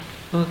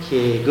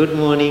Okay, good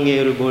morning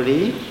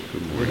everybody.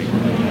 Good morning.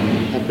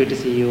 Happy to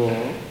see you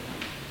all.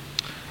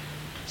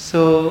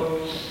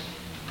 So,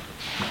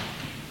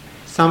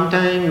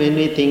 sometime when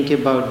we think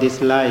about this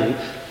life,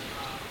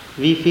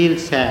 we feel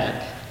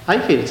sad. I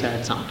feel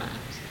sad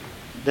sometimes.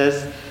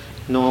 That's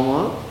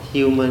normal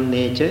human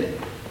nature.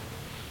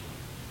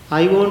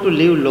 I want to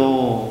live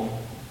long.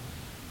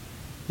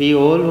 We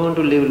all want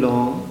to live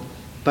long,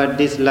 but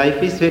this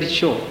life is very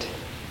short.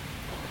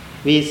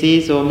 We see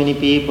so many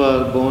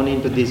people born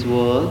into this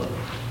world,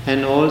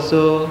 and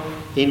also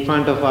in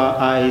front of our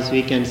eyes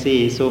we can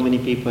see so many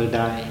people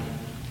dying.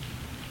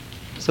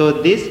 So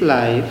this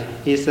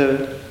life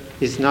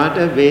is not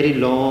a very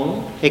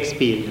long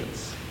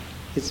experience.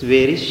 It's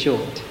very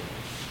short.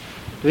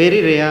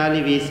 Very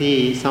rarely we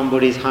see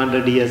somebody is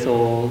 100 years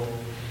old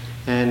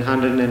and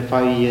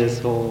 105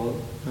 years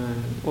old,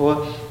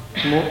 or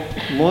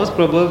most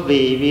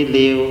probably we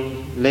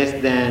live less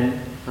than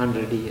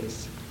 100 years.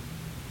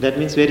 That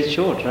means very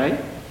short, right?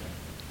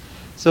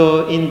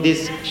 So in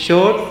this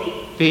short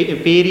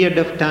period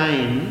of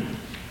time,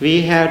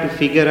 we have to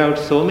figure out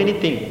so many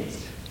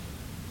things.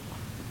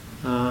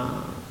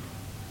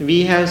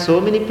 We have so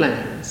many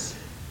plans.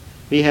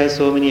 We have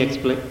so many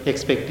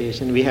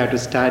expectations. We have to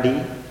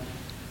study.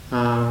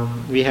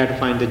 We have to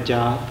find a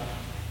job.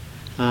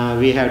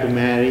 We have to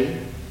marry.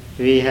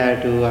 We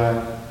have to,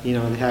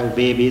 have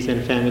babies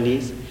and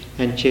families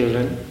and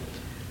children.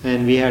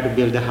 And we have to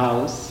build a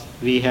house.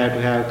 We have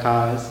to have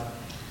cars.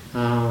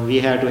 We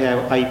have to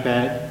have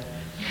iPad.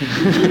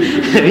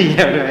 We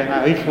have to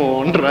have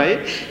iPhone,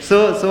 right?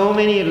 So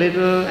many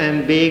little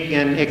and big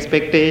and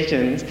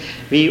expectations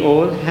we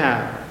all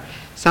have.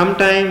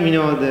 Sometimes,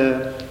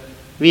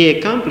 we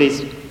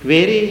accomplish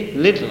very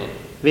little,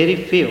 very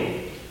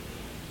few.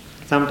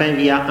 Sometimes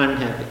we are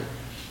unhappy.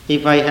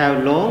 If I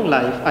have long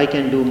life, I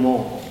can do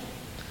more.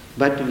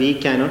 But we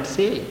cannot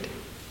say it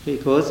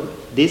because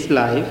this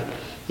life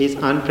is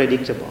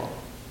unpredictable.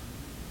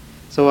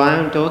 So I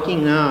am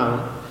talking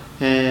now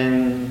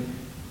and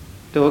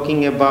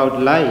talking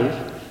about life,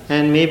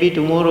 and maybe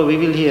tomorrow we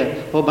will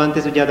hear, oh, Bhante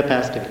Sujata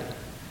passed away.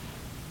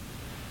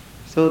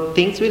 So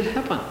things will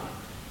happen.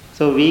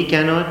 So we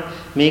cannot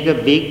make a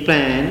big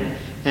plan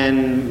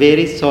and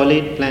very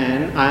solid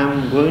plan. I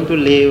am going to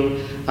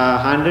live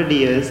 100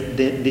 years,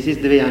 this is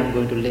the way I am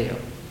going to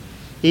live.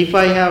 If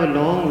I have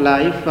long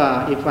life,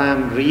 if I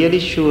am really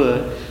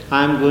sure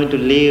I am going to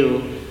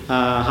live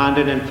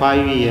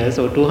 105 years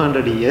or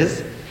 200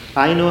 years,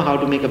 I know how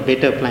to make a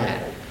better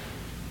plan.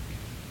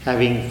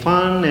 Having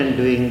fun and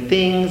doing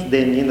things,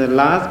 then in the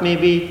last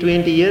maybe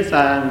 20 years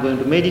I am going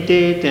to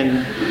meditate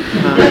and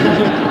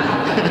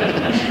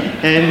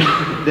and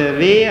the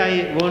way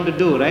I want to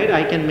do, right,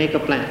 I can make a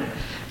plan.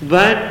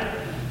 But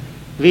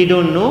we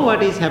don't know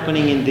what is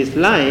happening in this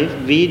life.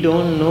 We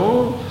don't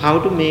know how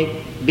to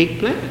make big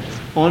plans.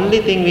 Only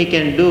thing we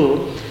can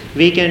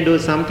do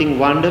something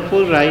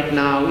wonderful right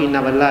now in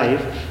our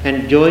life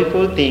and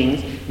joyful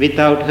things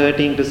without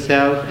hurting to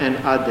self and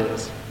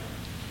others.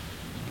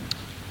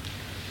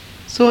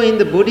 So in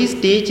the Buddhist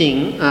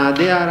teaching,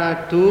 there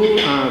are two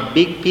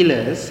big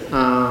pillars.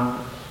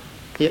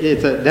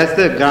 That's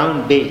the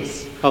ground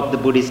base of the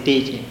Buddhist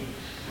teaching.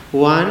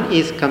 One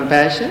is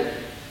compassion,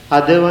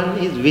 other one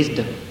is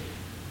wisdom.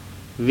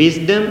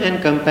 Wisdom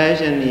and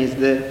compassion is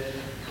the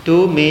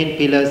two main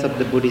pillars of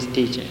the Buddhist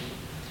teaching.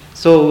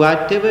 So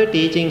whatever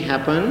teaching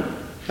happen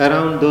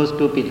around those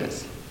two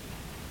pillars,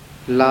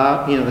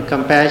 love, the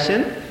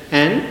compassion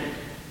and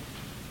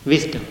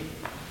wisdom.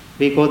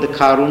 We call the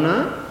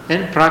karuna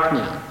and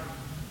prajna.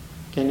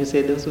 Can you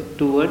say those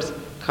two words?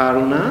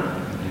 Karuna,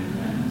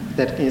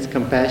 that is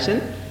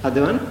compassion.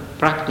 Other one,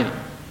 prajna.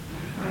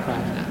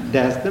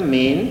 That's the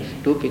main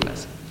two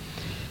pillars.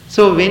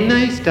 So when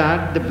I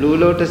start the Blue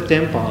Lotus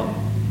Temple,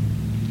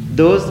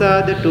 those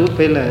are the two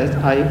pillars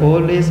I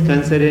always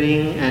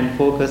considering and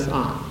focus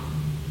on.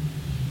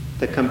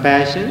 The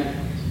compassion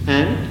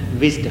and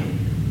wisdom.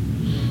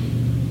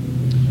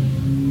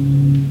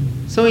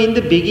 So in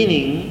the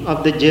beginning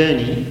of the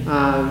journey,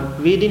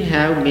 we didn't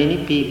have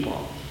many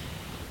people.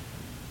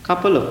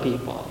 Couple of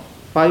people,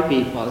 5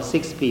 people,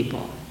 6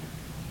 people.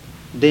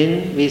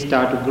 Then we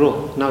start to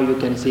grow. Now you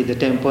can see the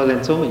temple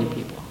and so many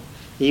people.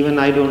 Even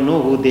I don't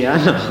know who they are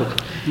now.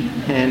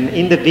 And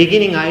in the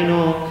beginning I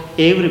know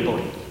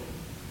everybody.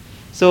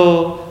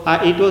 So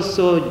it was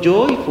so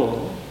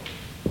joyful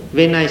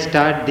when I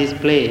start this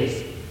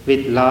place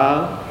with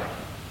love,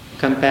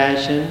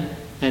 compassion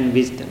and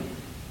wisdom.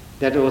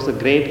 That was a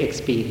great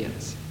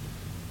experience.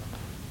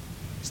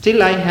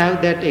 Still I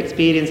have that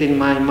experience in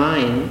my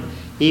mind.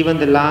 Even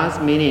the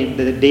last minute,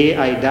 the day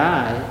I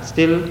die,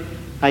 still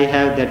I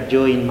have that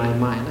joy in my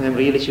mind. I am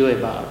really sure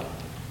about it.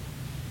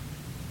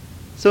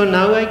 So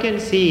now I can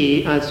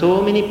see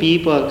so many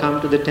people come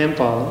to the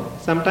temple.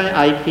 Sometimes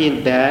I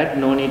feel bad,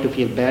 no need to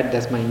feel bad,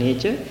 that's my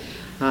nature.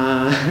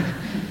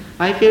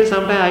 I feel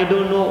sometimes I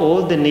don't know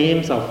all the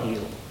names of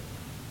you.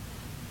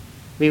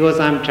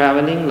 Because I'm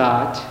traveling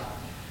large.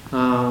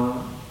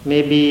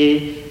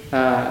 Maybe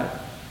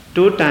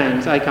 2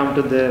 times I come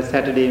to the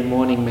Saturday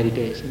morning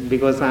meditation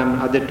because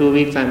other 2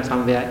 weeks I'm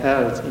somewhere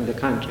else in the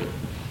country.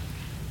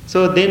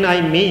 So then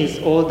I miss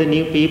all the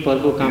new people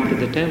who come to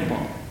the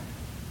temple.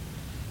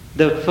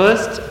 The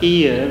first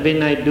year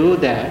when I do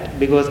that,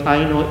 because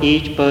I know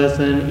each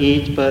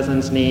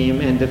person's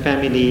name and the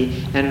family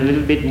and a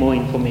little bit more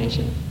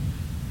information.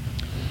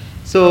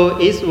 So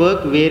it's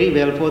worked very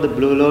well for the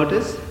Blue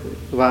Lotus.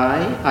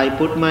 Why? I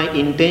put my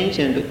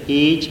intention to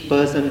each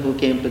person who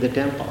came to the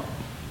temple.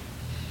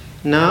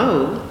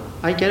 Now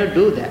I cannot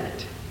do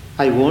that.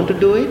 I want to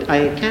do it,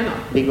 I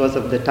cannot because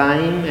of the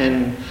time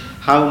and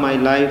how my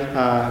life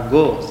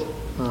goes.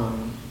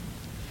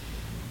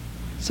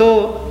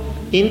 So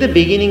in the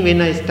beginning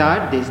when I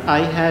start this, I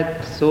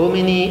had so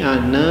many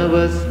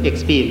nervous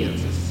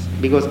experiences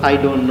because I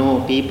don't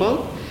know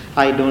people,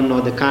 I don't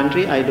know the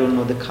country, I don't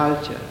know the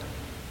culture.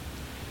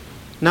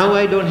 Now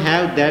I don't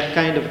have that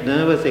kind of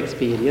nervous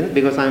experience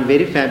because I'm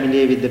very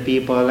familiar with the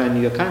people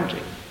and your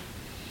country.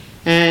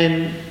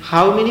 And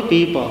how many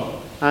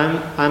people,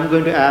 I'm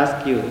going to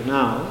ask you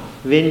now,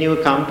 when you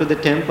come to the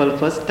temple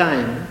first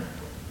time,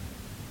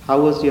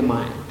 how was your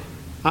mind?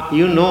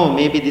 You know,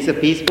 maybe this is a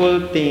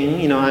peaceful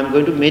thing, I'm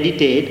going to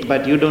meditate,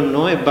 but you don't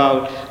know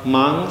about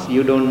monks,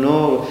 you don't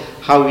know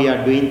how we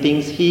are doing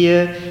things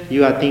here,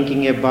 you are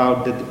thinking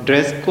about the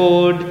dress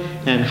code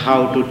and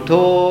how to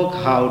talk,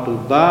 how to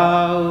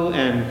bow,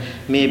 and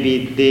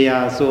maybe there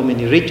are so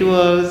many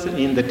rituals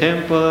in the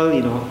temple,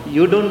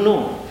 you don't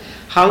know.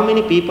 How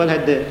many people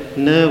had the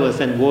nervous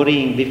and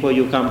worrying before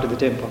you come to the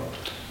temple?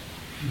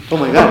 Oh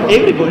my God,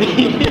 everybody.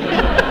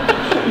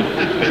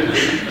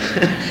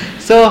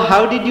 So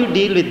how did you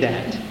deal with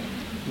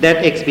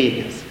that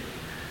experience?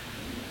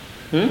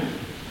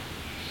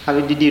 How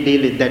did you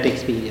deal with that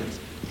experience?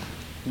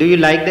 Do you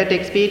like that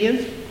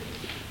experience?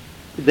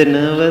 The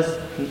nervous,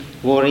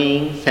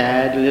 worrying,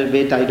 sad a little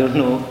bit, I don't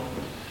know.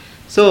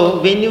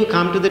 So when you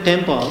come to the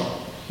temple,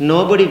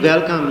 nobody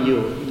welcome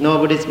you,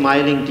 nobody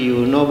smiling to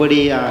you,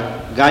 nobody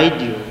guide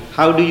you.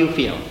 How do you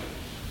feel?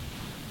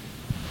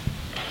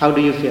 How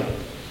do you feel?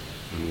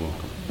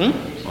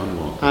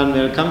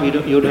 Unwelcome,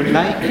 you don't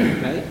like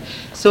it, right?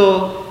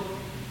 So,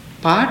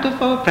 part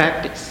of our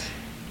practice,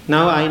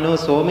 now I know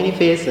so many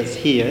faces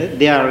here,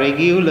 they are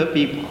regular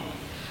people.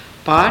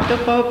 Part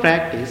of our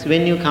practice,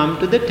 when you come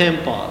to the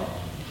temple,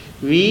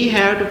 we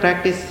have to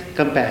practice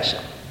compassion.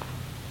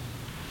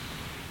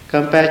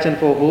 Compassion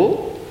for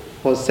who?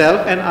 For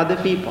self and other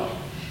people.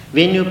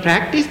 When you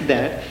practice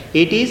that,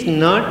 it is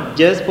not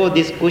just for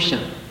this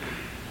cushion.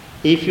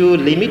 If you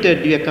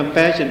limited your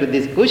compassion to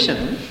this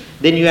cushion,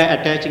 then you are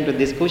attaching to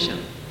this cushion.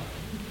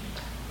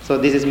 So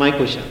this is my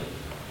cushion.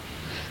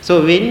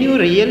 So when you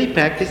really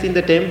practice in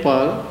the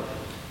temple,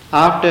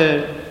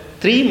 after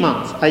 3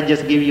 months, I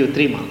just give you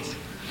 3 months,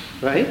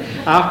 right?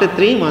 After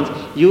 3 months,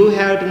 you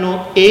have to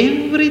know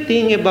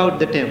everything about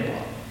the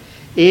temple,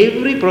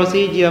 every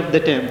procedure of the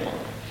temple.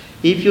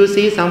 If you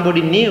see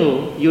somebody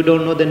new, you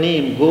don't know the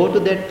name, go to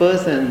that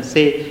person,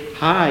 say,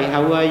 "Hi,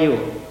 how are you?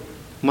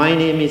 My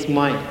name is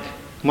Mike.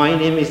 My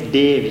name is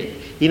David."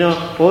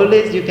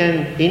 Always you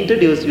can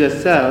introduce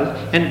yourself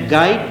and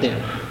guide them.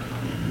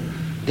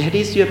 That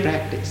is your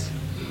practice.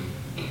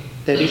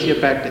 That is your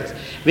practice.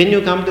 When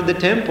you come to the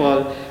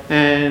temple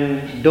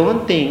and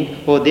don't think,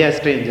 "Oh, they are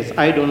strangers.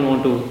 I don't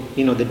want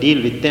to,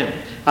 deal with them.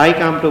 I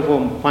come to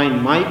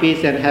find my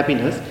peace and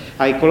happiness.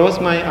 I close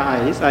my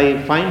eyes. I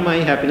find my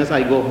happiness.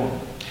 I go home."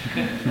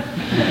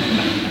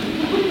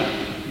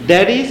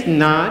 That is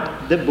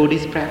not the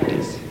Buddhist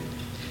practice.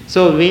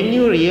 So when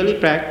you really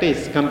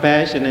practice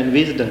compassion and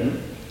wisdom,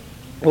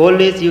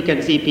 always you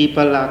can see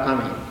people are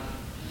coming.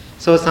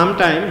 So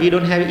sometimes we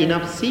don't have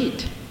enough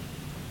seat.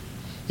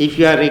 If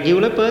you are a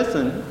regular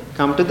person,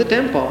 come to the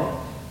temple,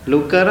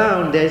 look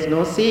around, there is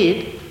no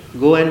seat,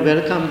 go and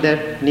welcome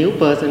that new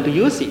person to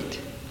your seat.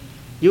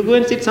 You go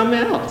and sit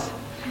somewhere else.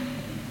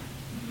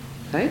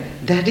 Right?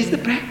 That is the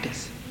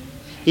practice.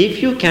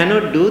 If you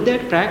cannot do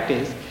that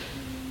practice,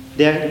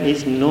 there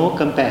is no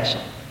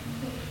compassion.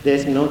 There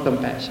is no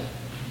compassion.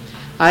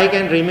 I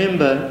can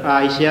remember,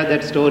 I share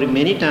that story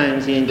many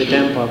times in the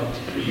temple.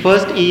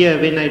 First year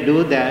when I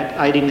do that,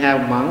 I didn't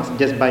have monks,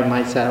 just by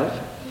myself.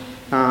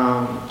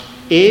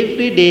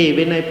 Every day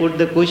when I put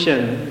the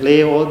cushion,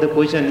 lay all the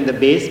cushion in the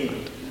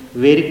basement,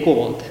 very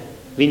cold,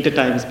 winter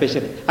time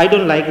especially. I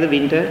don't like the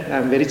winter,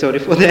 I'm very sorry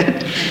for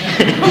that.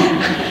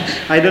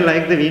 I don't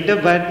like the winter,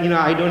 but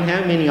I don't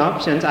have many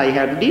options, I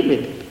have to deal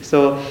with it.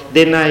 So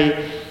then I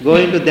go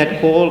into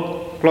that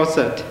cold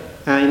closet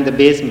in the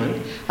basement.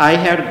 I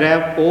have to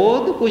grab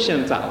all the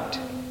cushions out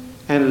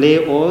and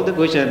lay all the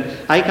cushions.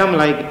 I come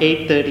like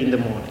 8:30 in the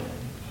morning.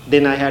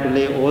 Then I have to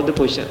lay all the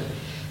cushions.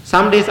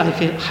 Some days I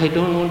feel, I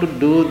don't want to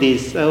do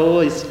this. Oh,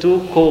 it's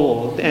too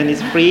cold and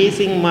it's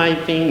freezing my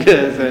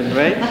fingers,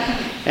 right?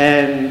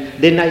 And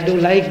then I do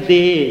like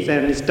this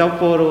and stop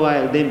for a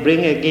while, then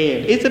bring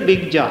again. It's a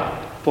big job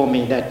for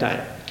me that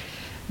time.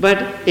 But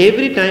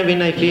every time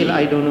when I feel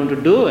I don't want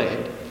to do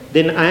it,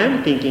 then I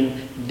am thinking,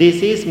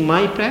 this is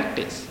my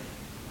practice.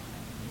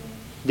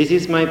 This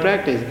is my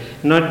practice.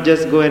 Not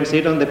just go and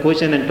sit on the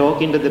cushion and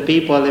talking to the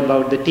people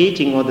about the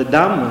teaching or the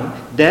Dhamma.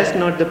 That's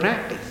not the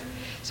practice.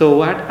 So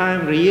what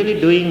I'm really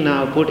doing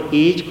now, put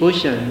each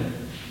cushion,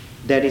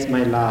 that is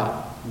my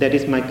love, that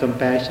is my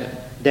compassion,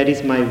 that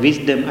is my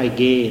wisdom I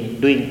gain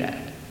doing that.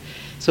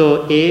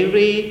 So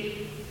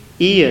every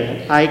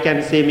year, I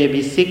can say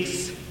maybe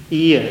 6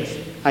 years,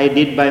 I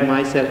did by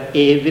myself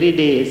every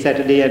day,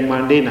 Saturday and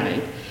Monday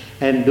night,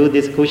 and do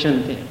this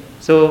cushion thing.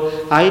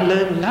 So I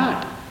learned a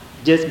lot,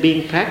 just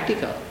being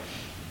practical,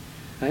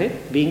 right?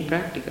 Being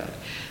practical.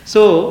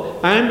 So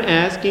I'm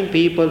asking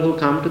people who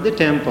come to the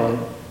temple,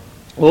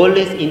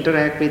 always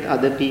interact with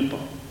other people.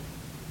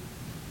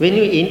 When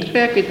you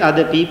interact with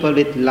other people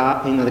with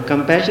love, the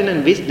compassion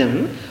and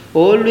wisdom,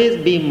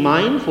 always be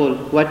mindful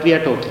what we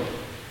are talking.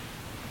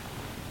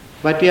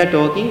 What we are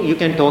talking, you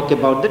can talk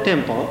about the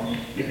temple,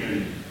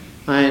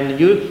 and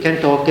you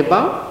can talk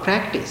about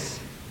practice.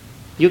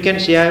 You can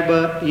share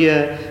about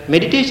your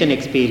meditation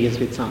experience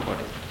with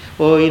somebody.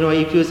 Or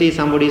if you see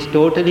somebody is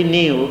totally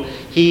new,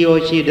 he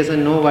or she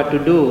doesn't know what to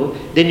do,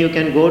 then you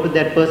can go to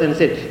that person and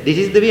say, this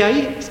is the way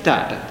I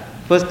started.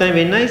 First time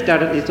when I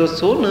started, it was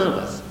so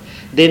nervous.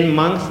 Then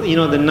monks,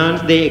 the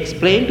nuns, they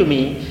explain to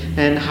me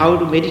and how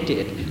to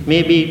meditate.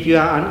 Maybe if you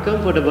are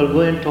uncomfortable,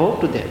 go and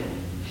talk to them.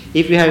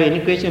 If you have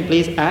any question,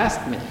 please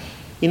ask me.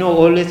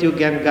 Always you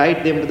can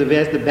guide them to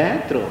where's the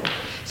bathroom.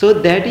 So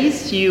that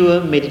is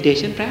your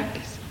meditation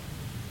practice.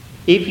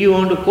 If you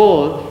want to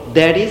call,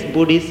 that is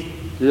Buddhist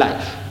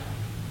life.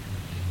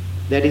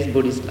 That is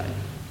Buddhist life.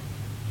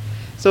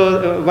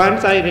 So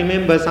once I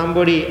remember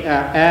somebody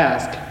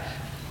asked,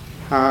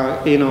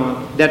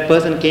 that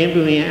person came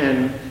to me,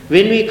 and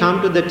when we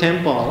come to the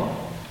temple,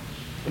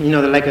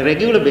 like a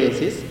regular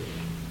basis,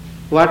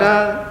 what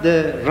are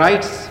the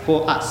rights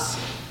for us?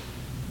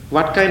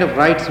 What kind of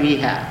rights we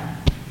have?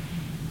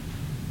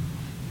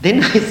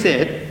 Then I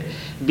said,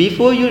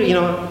 before you,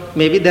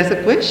 maybe there's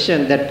a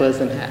question that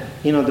person had,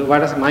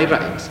 what are my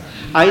rights?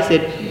 I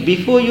said,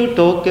 before you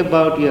talk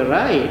about your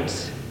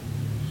rights,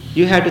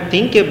 you have to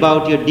think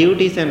about your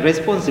duties and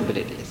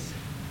responsibilities.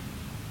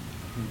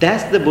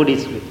 That's the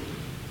Buddhist way.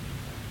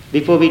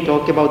 Before we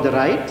talk about the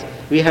rights,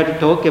 we have to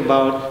talk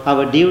about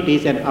our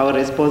duties and our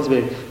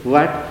responsibilities.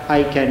 What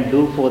I can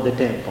do for the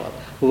temple.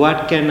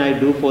 What can I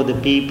do for the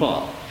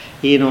people?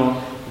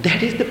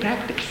 That is the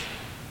practice.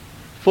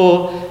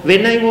 For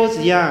when I was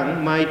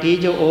young, my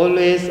teacher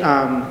always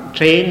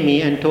trained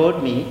me and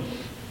taught me,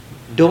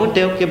 don't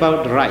talk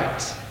about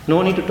rights.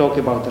 No need to talk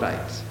about the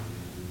rights.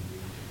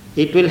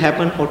 It will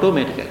happen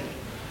automatically.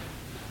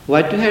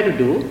 What you have to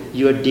do,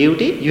 your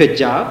duty, your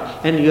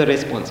job, and your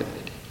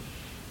responsibility.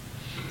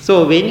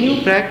 So when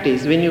you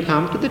practice, when you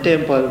come to the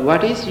temple,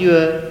 what is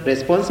your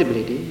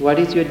responsibility? What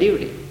is your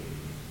duty?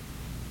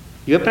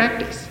 Your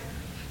practice.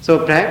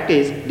 So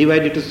practice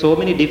divided into so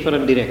many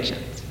different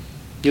directions.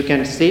 You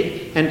can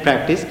sit and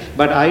practice,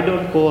 but I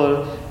don't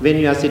call when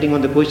you are sitting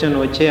on the cushion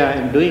or chair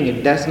and doing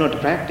it. That's not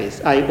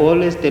practice. I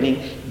always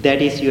telling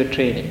that is your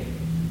training.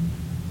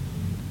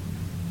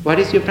 What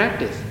is your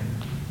practice?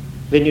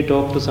 When you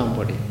talk to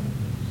somebody,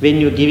 when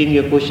you're giving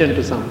your cushion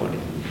to somebody,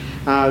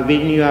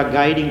 when you are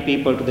guiding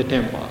people to the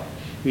temple,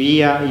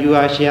 you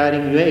are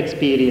sharing your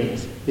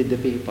experience with the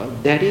people.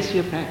 That is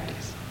your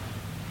practice.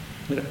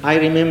 I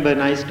remember a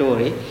nice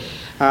story.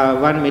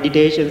 One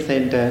meditation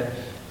center,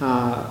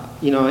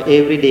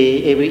 every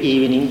day, every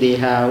evening they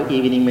have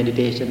evening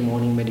meditation,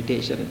 morning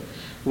meditation.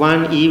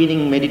 One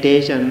evening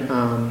meditation,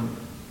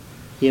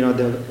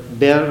 the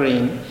bell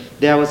ring.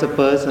 There was a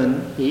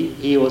person.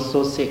 He was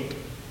so sick.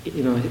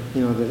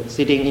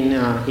 Sitting in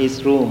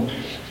his room,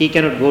 he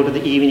cannot go to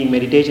the evening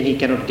meditation. He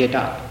cannot get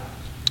up.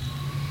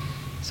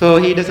 So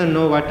he doesn't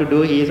know what to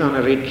do. He is on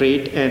a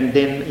retreat, and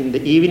then in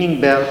the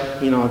evening bell,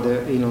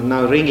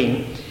 now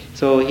ringing.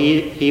 So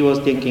he was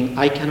thinking,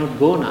 I cannot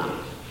go now.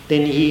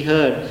 Then he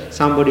heard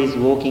somebody is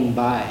walking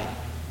by.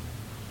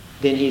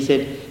 Then he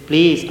said,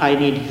 please, I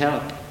need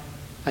help.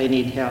 I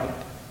need help.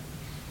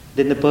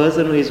 Then the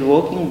person who is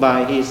walking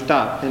by, he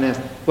stopped and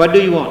asked, what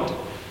do you want?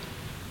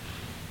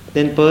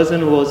 Then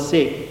person who was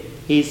sick,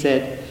 he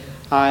said,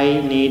 I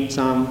need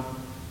some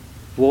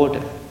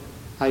water.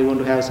 I want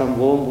to have some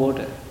warm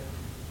water.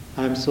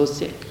 I am so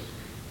sick.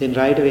 Then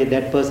right away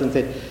that person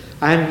said,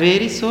 I am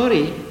very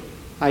sorry.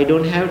 I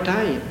don't have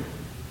time.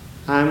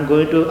 I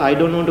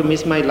don't want to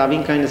miss my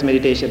loving kindness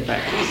meditation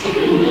practice.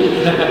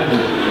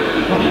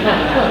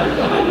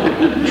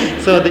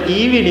 So the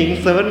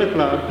evening, 7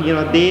 o'clock,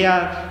 they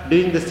are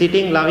doing the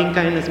sitting loving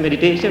kindness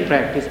meditation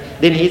practice.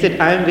 Then he said,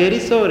 I am very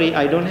sorry,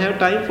 I don't have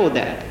time for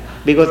that,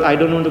 because I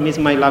don't want to miss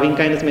my loving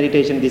kindness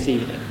meditation this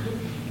evening.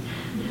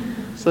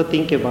 So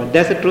think about it.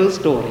 That's a true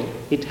story.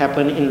 It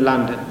happened in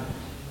London.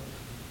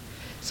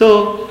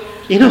 So,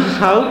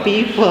 how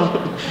people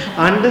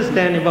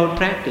understand about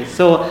practice.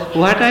 So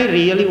what I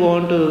really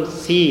want to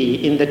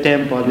see in the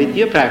temple with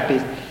your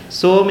practice,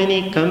 so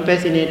many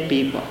compassionate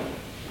people,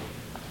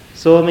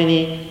 so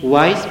many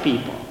wise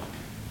people,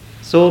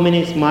 so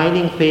many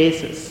smiling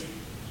faces.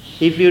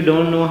 If you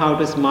don't know how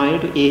to smile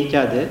to each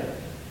other,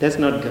 that's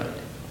not good.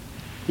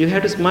 You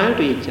have to smile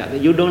to each other.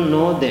 You don't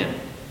know them.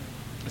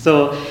 So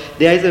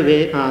there is the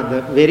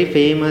very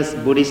famous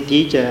Buddhist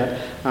teacher,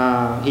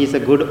 he's a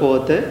good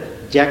author,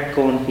 Jack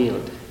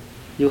Cornfield.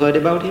 You heard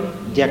about him,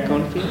 Jack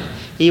Cornfield?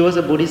 He was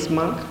a Buddhist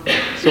monk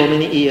so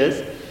many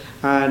years.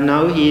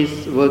 Now he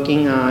is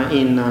working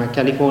in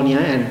California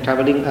and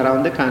traveling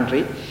around the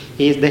country.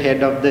 He is the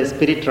head of the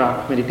Spirit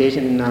Rock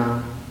meditation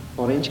in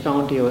Orange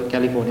County or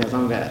California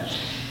somewhere.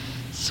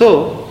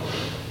 So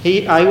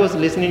I was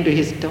listening to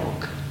his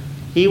talk.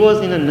 He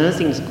was in a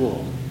nursing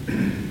school.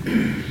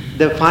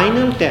 The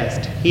final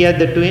test, he had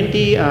the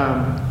 20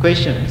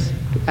 questions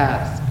to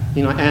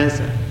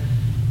answer.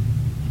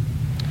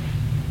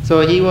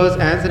 So he was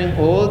answering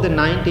all the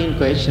 19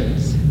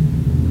 questions.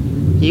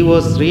 He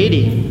was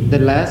reading the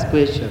last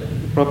question.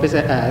 The professor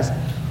asked,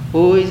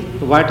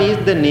 what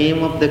is the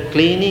name of the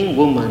cleaning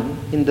woman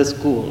in the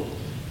school?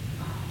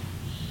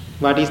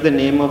 What is the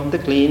name of the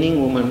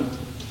cleaning woman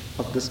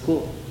of the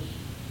school?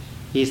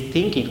 He is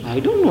thinking, I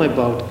don't know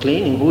about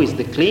cleaning. Who is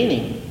the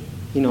cleaning?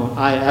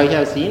 I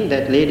have seen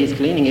that lady is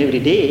cleaning every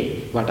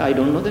day, but I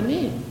don't know the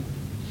name.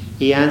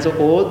 He answered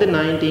all the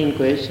 19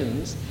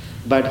 questions,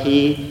 but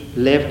he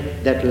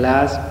left that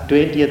last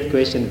 20th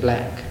question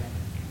blank.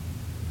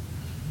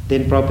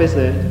 Then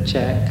professor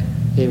checked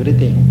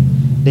everything.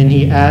 Then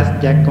he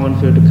asked Jack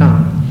Cornfield to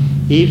come.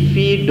 If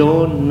we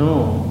don't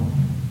know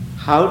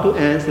how to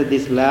answer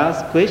this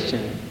last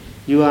question,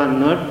 you are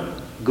not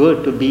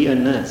good to be a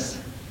nurse.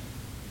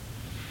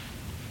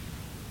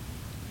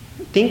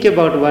 Think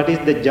about what is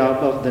the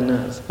job of the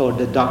nurse or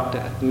the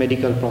doctor,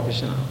 medical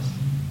professionals.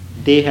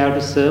 They have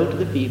to serve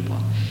the people.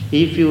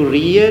 If you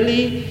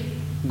really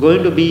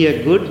going to be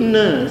a good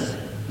nurse,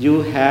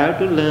 you have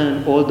to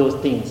learn all those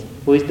things.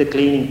 Who is the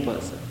cleaning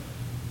person?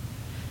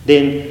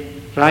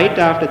 Then right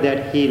after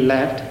that he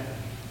left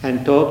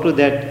and talked to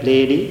that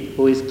lady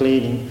who is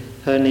cleaning.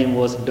 Her name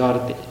was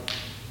Dorothy.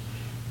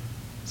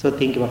 So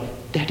think about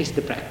it. That is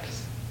the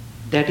practice.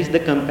 That is the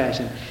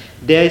compassion.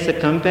 There is a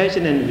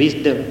compassion and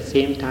wisdom at the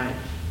same time.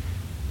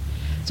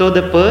 So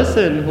the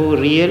person who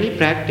really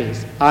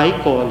practice, I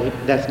call it,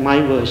 that's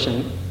my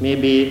version,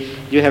 maybe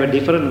you have a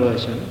different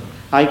version,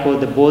 I call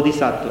the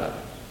Bodhisattva.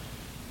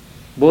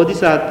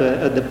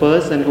 Bodhisattva is the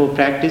person who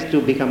practice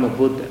to become a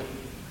Buddha.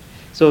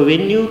 So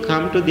when you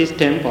come to this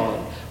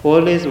temple,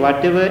 always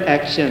whatever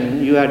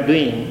action you are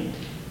doing,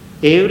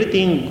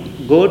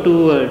 everything go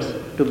towards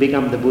to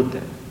become the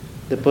Buddha.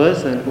 The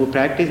person who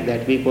practice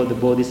that we call the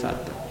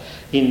Bodhisattva.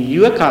 In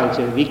your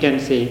culture, we can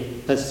say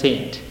a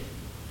saint.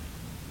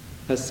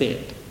 A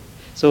saint.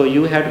 So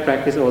you have to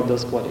practice all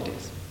those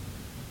qualities.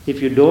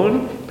 If you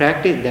don't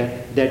practice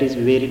that, that is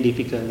very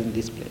difficult in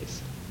this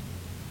place.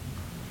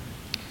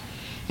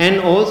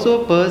 And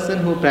also person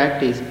who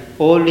practice,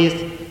 always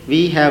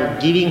we have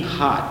giving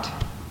heart.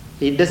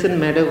 It doesn't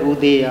matter who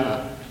they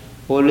are.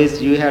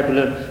 Always you have to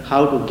learn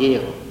how to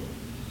give.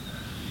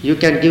 You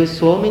can give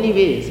so many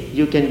ways.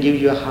 You can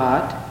give your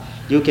heart,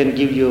 you can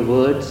give your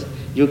words,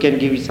 you can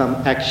give some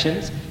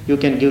actions, you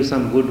can give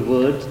some good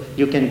words,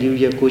 you can give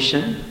your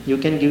cushion, you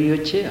can give your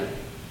chair.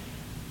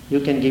 You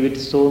can give it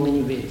so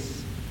many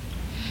ways.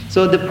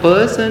 So the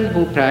person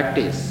who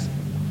practice,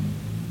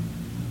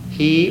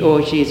 he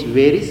or she is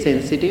very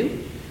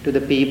sensitive to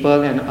the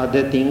people and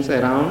other things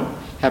around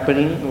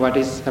happening, what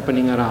is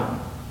happening around.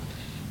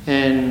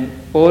 And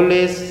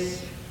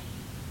always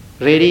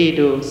ready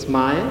to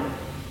smile,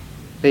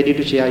 ready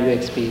to share your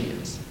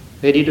experience,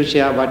 ready to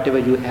share whatever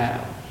you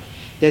have.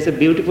 There's a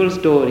beautiful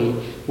story.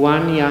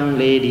 One young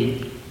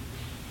lady,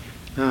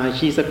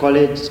 she's a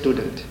college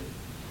student.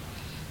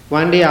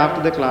 One day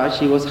after the class,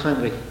 she was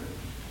hungry.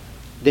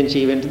 Then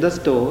she went to the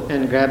store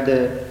and grabbed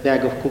a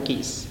bag of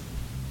cookies.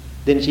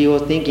 Then she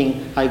was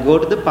thinking, I go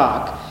to the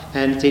park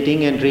and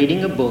sitting and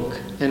reading a book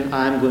and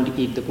I'm going to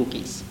eat the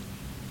cookies.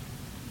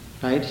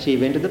 Right? She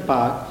went to the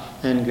park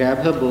and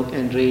grabbed her book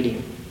and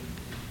reading.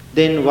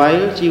 Then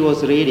while she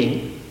was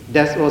reading,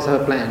 that was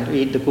her plan, to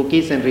eat the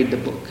cookies and read the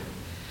book.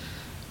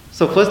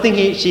 So first thing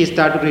she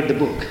started to read the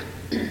book.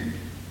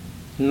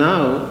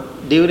 Now,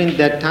 during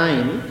that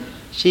time,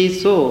 she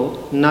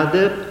saw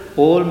another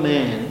old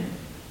man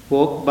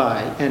walk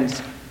by and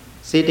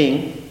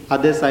sitting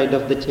other side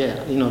of the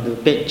chair, the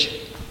bench.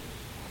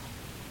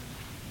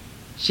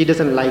 She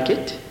doesn't like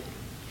it.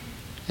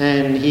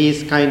 And he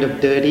is kind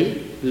of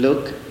dirty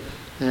look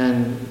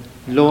and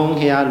long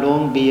hair,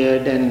 long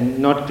beard and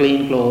not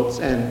clean clothes.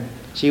 And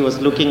she was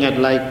looking at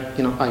like,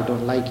 I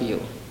don't like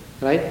you.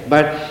 Right?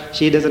 But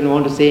she doesn't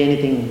want to say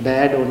anything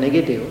bad or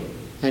negative,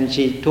 and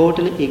she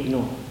totally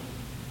ignored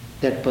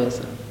that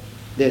person.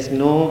 There's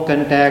no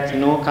contact,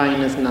 no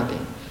kindness,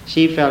 nothing.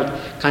 She felt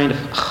kind of,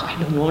 I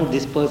don't want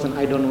this person,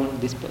 I don't want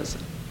this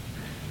person.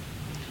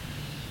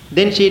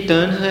 Then she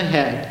turned her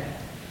head,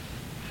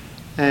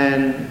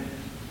 and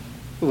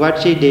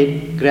what she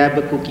did, grab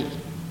a cookie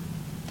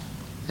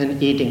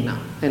and eating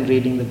now and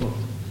reading the book.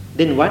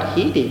 Then what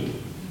he did,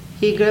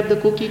 he grabbed the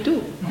cookie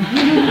too.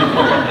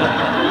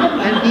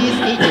 And he is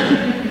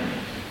eating.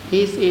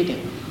 He is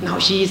eating. Now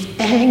she is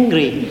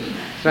angry,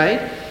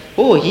 right?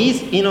 Oh,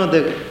 he's,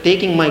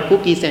 taking my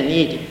cookies and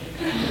eating.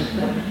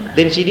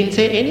 Then she didn't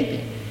say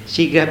anything.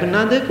 She grabbed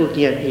another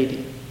cookie and ate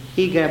it.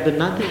 He grabbed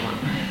another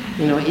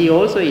one. He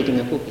also eating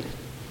a cookie.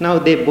 Now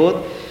they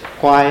both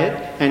quiet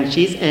and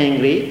she's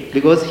angry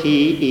because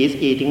he is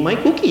eating my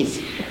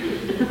cookies.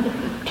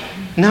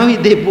 Now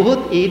they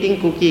both eating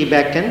cookie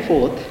back and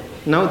forth.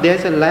 Now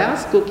there's a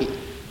last cookie.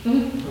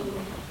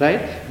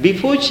 Right?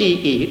 Before she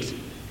eats,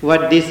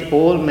 what this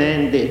old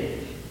man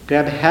did,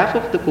 grabbed half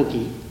of the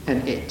cookie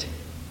and ate.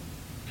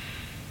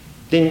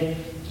 Then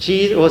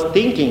she was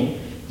thinking,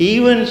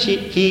 even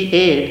he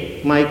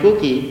ate my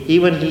cookie,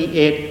 even he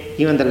ate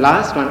even the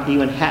last one,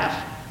 even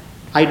half.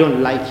 I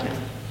don't like him.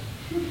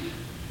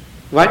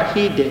 What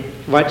she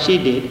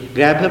did,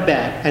 grab her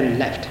bag and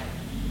left.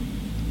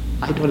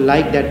 I don't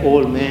like that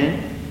old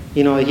man.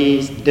 He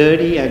is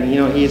dirty and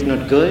he is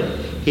not good.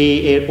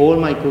 He ate all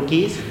my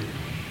cookies.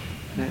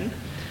 Right?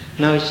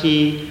 Now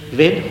she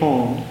went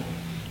home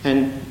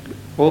and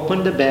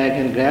opened the bag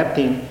and grabbed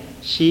him.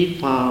 She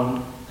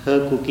found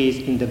her cookies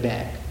in the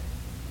bag.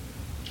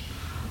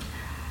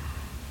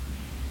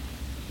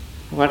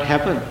 What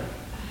happened?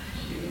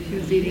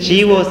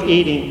 She was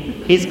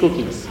eating his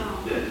cookies.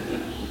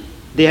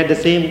 They had the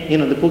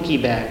same, the cookie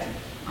bags.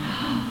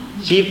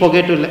 She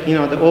forgot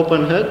to,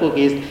 open her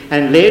cookies,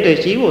 and later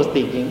she was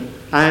thinking,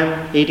 I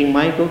am eating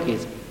my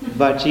cookies,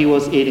 but she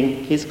was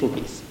eating his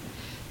cookies.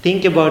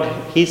 Think about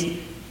his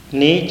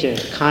nature,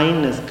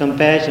 kindness,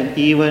 compassion,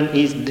 even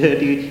his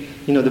dirty,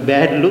 the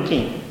bad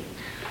looking.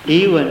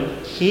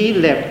 Even he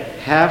left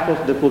half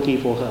of the cookie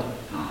for her.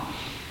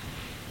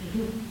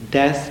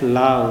 That's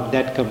love,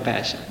 that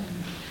compassion.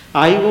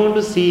 I want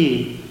to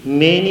see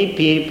many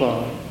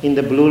people in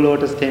the Blue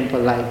Lotus Temple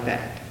like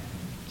that,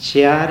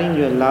 sharing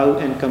your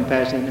love and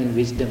compassion and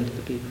wisdom to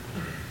the people.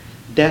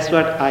 That's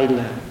what I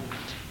learned.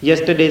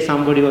 Yesterday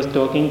somebody was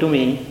talking to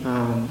me,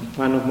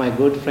 one of my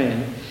good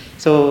friends.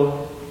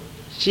 So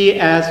she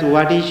asked,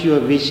 what is your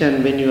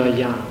vision when you are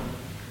young?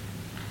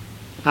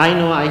 I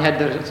know I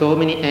had so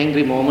many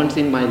angry moments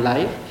in my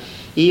life.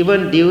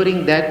 Even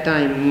during that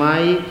time,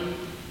 my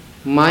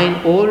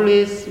mind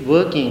always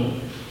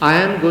working. I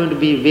am going to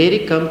be a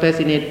very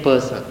compassionate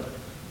person.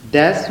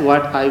 That's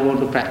what I want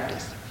to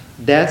practice.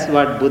 That's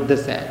what Buddha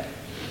said.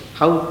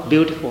 How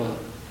beautiful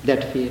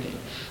that feeling.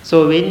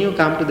 So when you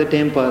come to the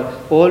temple,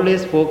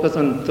 always focus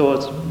on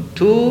those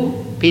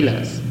two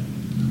pillars.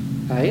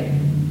 Right?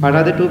 What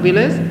are the two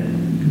pillars?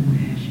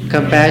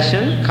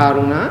 Compassion,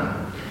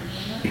 karuna,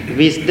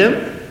 wisdom,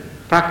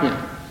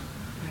 prajna.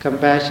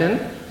 Compassion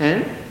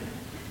and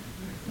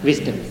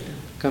wisdom.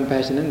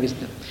 Compassion and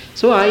wisdom.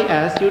 So I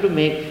ask you to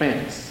make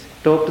friends.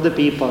 Talk to the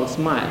people,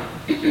 smile.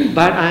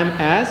 But I am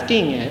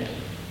asking it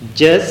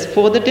just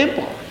for the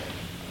temple.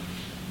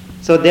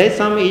 So there's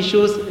some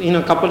issues,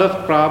 a couple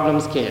of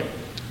problems came.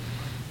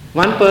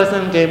 One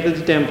person came to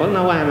the temple,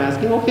 now I am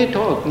asking, okay,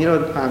 talk.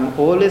 I'm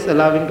always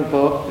allowing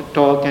to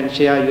talk and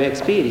share your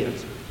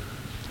experience.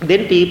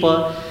 Then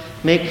people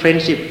make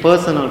friendship,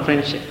 personal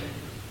friendship.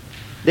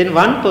 Then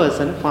one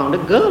person found a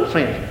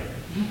girlfriend.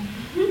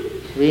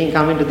 Being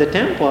coming to the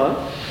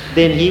temple,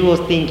 then he was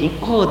thinking,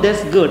 oh,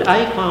 that's good.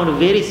 I found a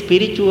very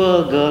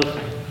spiritual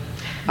girlfriend.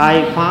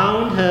 I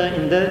found her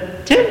in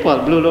the temple,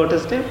 Blue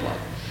Lotus Temple.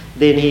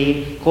 Then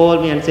he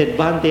called me and said,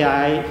 Bhante,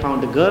 I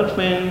found a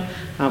girlfriend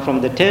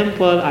from the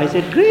temple. I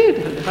said,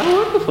 great,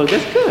 how wonderful,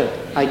 that's good.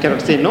 I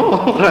cannot say no,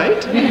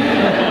 right?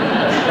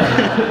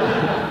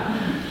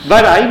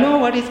 But I know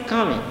what is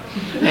coming.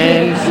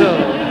 And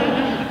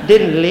so,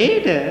 then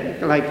later,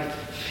 like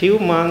few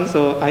months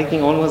or I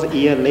think almost a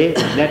year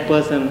later, that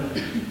person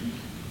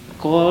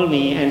called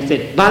me and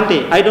said,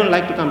 Bhante, I don't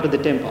like to come to the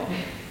temple.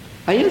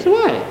 I asked,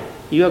 why?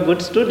 You are a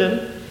good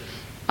student.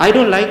 I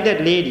don't like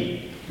that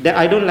lady.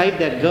 I don't like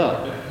that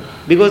girl.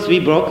 Because we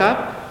broke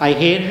up, I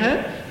hate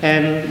her,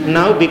 and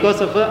now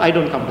because of her, I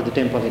don't come to the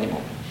temple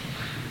anymore.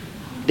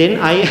 Then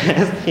I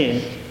asked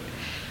him,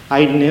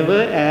 I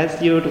never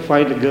asked you to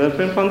find a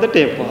girlfriend from the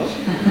temple.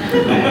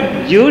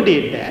 You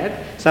did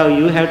that, so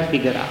you have to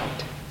figure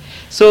out.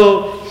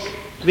 So,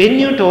 when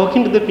you're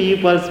talking to the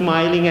people,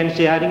 smiling and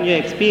sharing your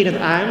experience,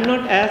 I'm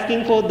not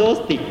asking for those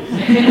things.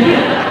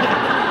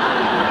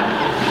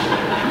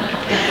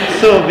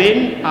 So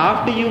when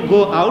after you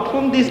go out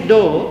from this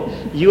door,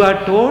 you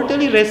are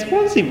totally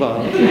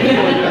responsible for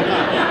your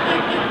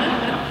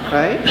life.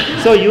 Right?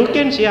 So you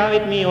can share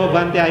with me, oh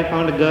Bhante, I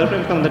found a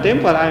girlfriend from the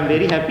temple, I'm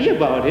very happy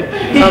about it.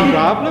 Some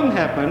problem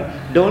happened,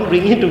 don't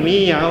bring it to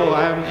me, oh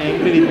I'm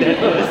angry with that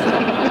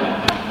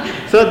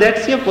person. So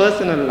that's your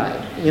personal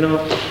life.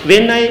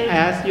 When I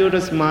ask you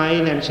to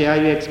smile and share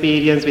your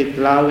experience with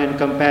love and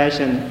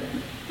compassion,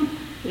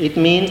 it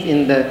means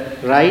in the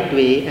right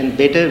way and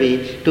better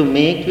way to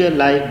make your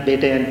life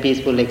better and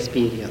peaceful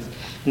experience,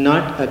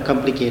 not a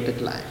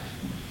complicated life.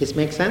 This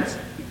makes sense?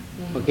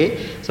 Okay?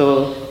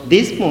 So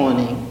this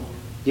morning,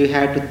 you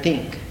have to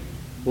think,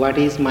 what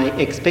is my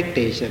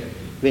expectation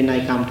when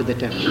I come to the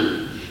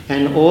temple?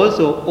 And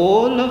also,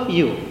 all of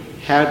you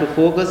have to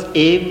focus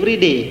every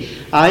day.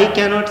 I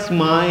cannot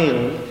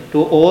smile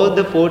to all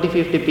the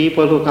 40-50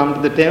 people who come to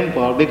the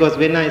temple, because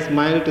when I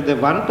smile to the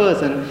one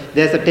person,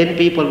 there's 10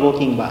 people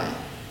walking by.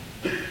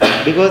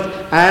 because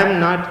I am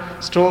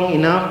not strong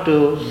enough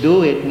to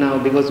do it now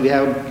because we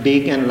have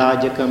big and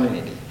larger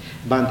community.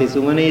 Bhante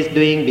Sumana is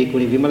doing,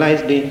 Bhikkhuni Vimala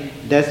is doing,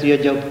 that's your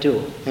job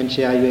too, and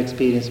share your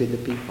experience with the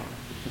people.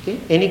 Okay?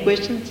 Any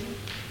questions?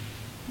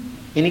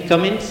 Any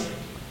comments?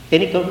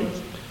 Any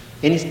comments?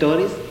 Any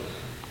stories?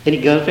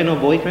 Any girlfriend or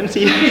boyfriend?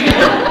 See?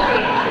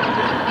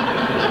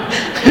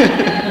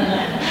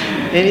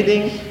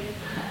 Anything?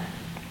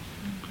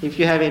 If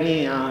you have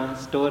any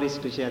stories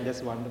to share,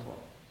 that's wonderful.